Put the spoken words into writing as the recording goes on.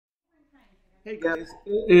Hey guys,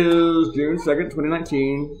 it is June 2nd,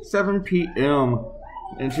 2019, 7 p.m.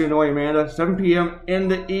 And to annoy Amanda, 7 p.m. in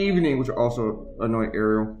the evening, which will also annoy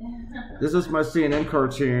Ariel. This is my CNN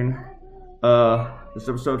cartoon. This is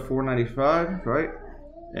episode 495, right?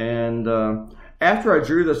 And after I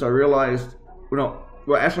drew this, I realized, well,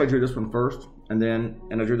 actually I drew this one first, and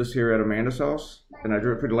I drew this here at Amanda's house, and I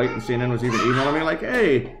drew it pretty late, and CNN was even emailing me like,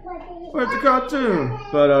 hey, where's the cartoon?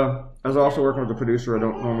 But I was also working with the producer I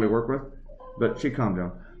don't normally work with. But she calmed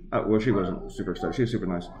down. Well, she wasn't super excited. She was super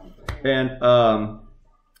nice. And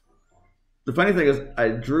the funny thing is, I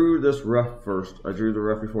drew this rough first. I drew the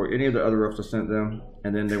rough before any of the other roughs I sent them.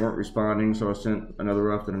 And then they weren't responding, so I sent another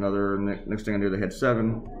rough and another. And the next thing I knew, they had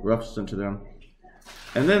 7 roughs sent to them.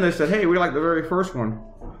 And then they said, hey, we like the very first one.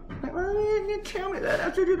 I'm like, well, you didn't tell me that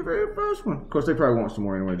after you did the very first one. Of course, they probably want some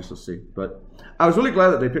more anyway, just to see. But I was really glad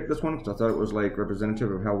that they picked this one, because I thought it was like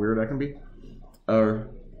representative of how weird I can be.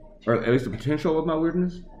 Or at least the potential of my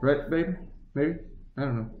weirdness, right, baby? Maybe? I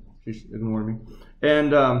don't know. She's ignoring me.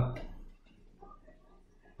 And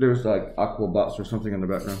there's like aquabots or something in the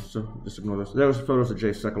background, so just ignore this. There was photos of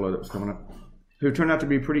Jay Sekulow that was coming up, who turned out to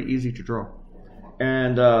be pretty easy to draw.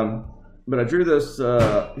 And but I drew this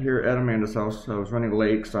here at Amanda's house. I was running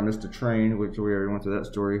late because I missed a train, which we already went through that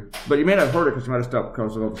story. But you may not have heard it because you might have stopped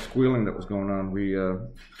because of all the squealing that was going on.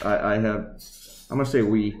 I'm going to say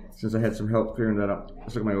we, since I had some help figuring that out.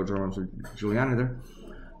 Let's look at my old drawings with Giuliani there.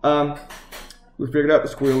 We figured out the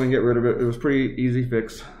squealing, get rid of it. It was pretty easy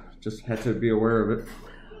fix. Just had to be aware of it.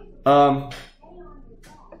 But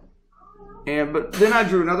then I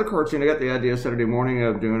drew another cartoon. I got the idea Saturday morning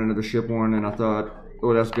of doing another ship one, and I thought,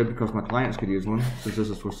 oh, that's good because my clients could use one, since this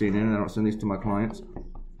is for CNN, and I don't send these to my clients,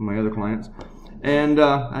 my other clients. And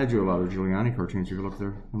I drew a lot of Giuliani cartoons. You can look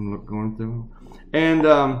there. I'm going through them. And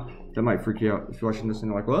that might freak you out if you're watching this and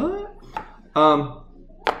you're like, what?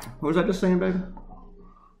 What was I just saying, baby?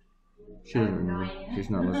 She doesn't remember. She's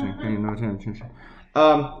not listening, paying no attention.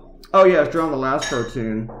 Oh yeah, I was drawing the last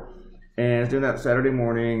cartoon, and I was doing that Saturday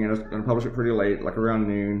morning, and I was going to publish it pretty late, like around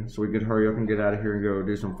noon, so we could hurry up and get out of here and go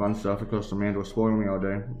do some fun stuff, because Amanda was spoiling me all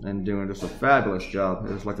day and doing just a fabulous job.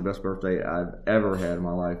 It was like the best birthday I've ever had in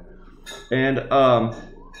my life.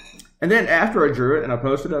 And then after I drew it and I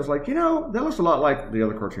posted it, I was like, you know, that looks a lot like the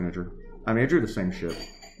other cartoon I drew. I mean, I drew the same ship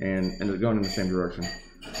and ended up going in the same direction.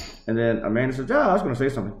 And then Amanda said, I was going to say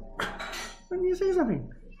something. When did you say something?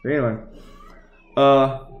 But anyway,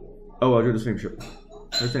 I drew the same ship.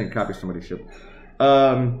 I was saying copy somebody's ship.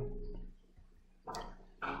 But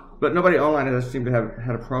nobody online has seemed to have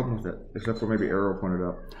had a problem with it, except for maybe Ariel pointed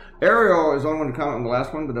out. Ariel is the only one to comment on the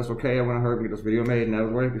last one, but that's okay. I want to hurry up and get this video made and out of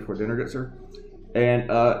the way before dinner gets here.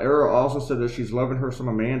 And Ariel also said that she's loving her some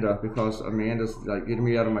Amanda, because Amanda's like getting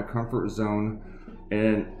me out of my comfort zone,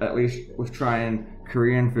 and at least with trying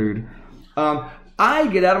Korean food. I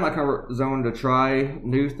get out of my comfort zone to try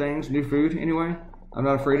new things, new food anyway. I'm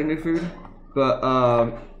not afraid of new food, but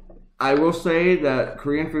I will say that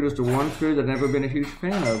Korean food is the one food that I've never been a huge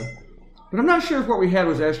fan of. But I'm not sure if what we had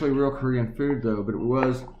was actually real Korean food though, but it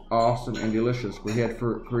was awesome and delicious. We had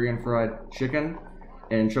Korean fried chicken.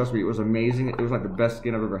 And trust me, it was amazing. It was like the best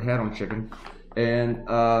skin I've ever had on chicken. And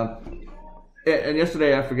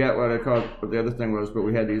yesterday I forgot what I called what the other thing was, but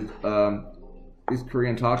we had these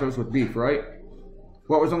Korean tacos with beef, right?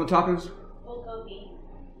 What was on the tacos? Bulgogi.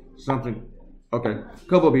 Something. Okay,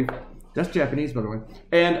 Kobo beef. That's Japanese, by the way.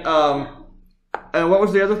 And what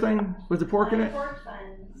was the other thing? Was the pork in it? Pork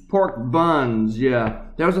buns. Pork buns. Yeah,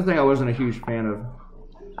 that was the thing I wasn't a huge fan of.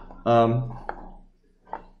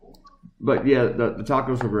 But yeah, the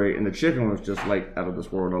tacos were great, and the chicken was just like out of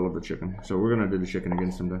this world. I love the chicken. So we're going to do the chicken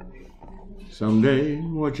again someday. Someday,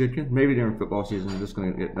 more chicken. Maybe during football season, we're just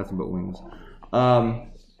going to get nothing but wings.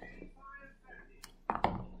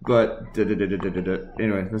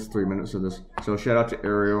 Anyway, that's 3 minutes of this. So shout out to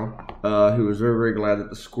Ariel, who was very, very glad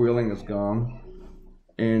that the squealing is gone.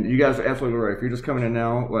 And you guys are absolutely right. If you're just coming in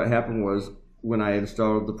now, what happened was when I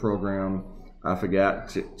installed the program, I forgot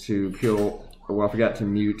to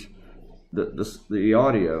mute the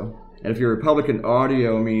audio. And if you're Republican,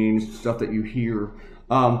 audio means stuff that you hear.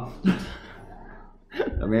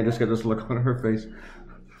 Amanda's got this look on her face.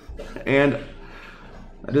 And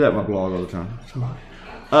I do that in my blog all the time.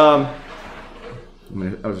 I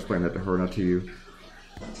was explaining that to her, not to you.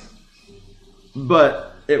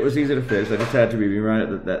 But it was easy to fix. I just had to be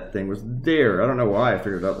reminded that thing was there. I don't know why I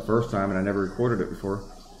figured it out the first time and I never recorded it before.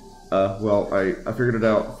 I figured it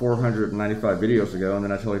out 495 videos ago, and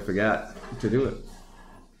then I totally forgot to do it.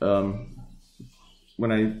 When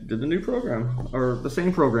I did the new program, or the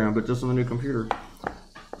same program, but just on the new computer.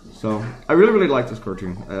 So I really like this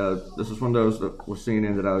cartoon. This is one of those that was seen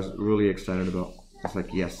in that I was really excited about. It's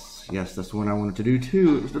like, yes, that's the one I wanted to do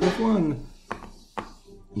too. It was the best one.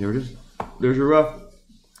 There it is. There's your rough,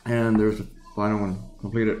 and there's the final one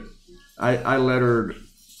completed. I lettered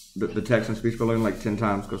the text and speech building like 10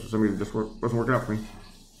 times because for some reason it just wasn't working out for me.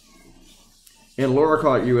 And Laura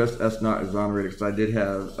called USS not exonerated because I did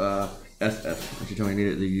have SS, and she told me I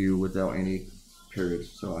needed the U without any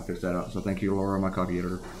periods, so I fixed that out. So thank you, Laura, my copy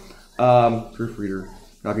editor, proofreader,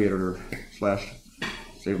 copy editor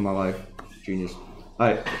 / saving my life, genius. All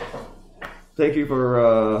right, thank you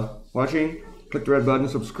for watching. Click the red button,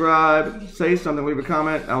 subscribe, say something, leave a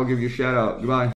comment. I will give you a shout out. Goodbye.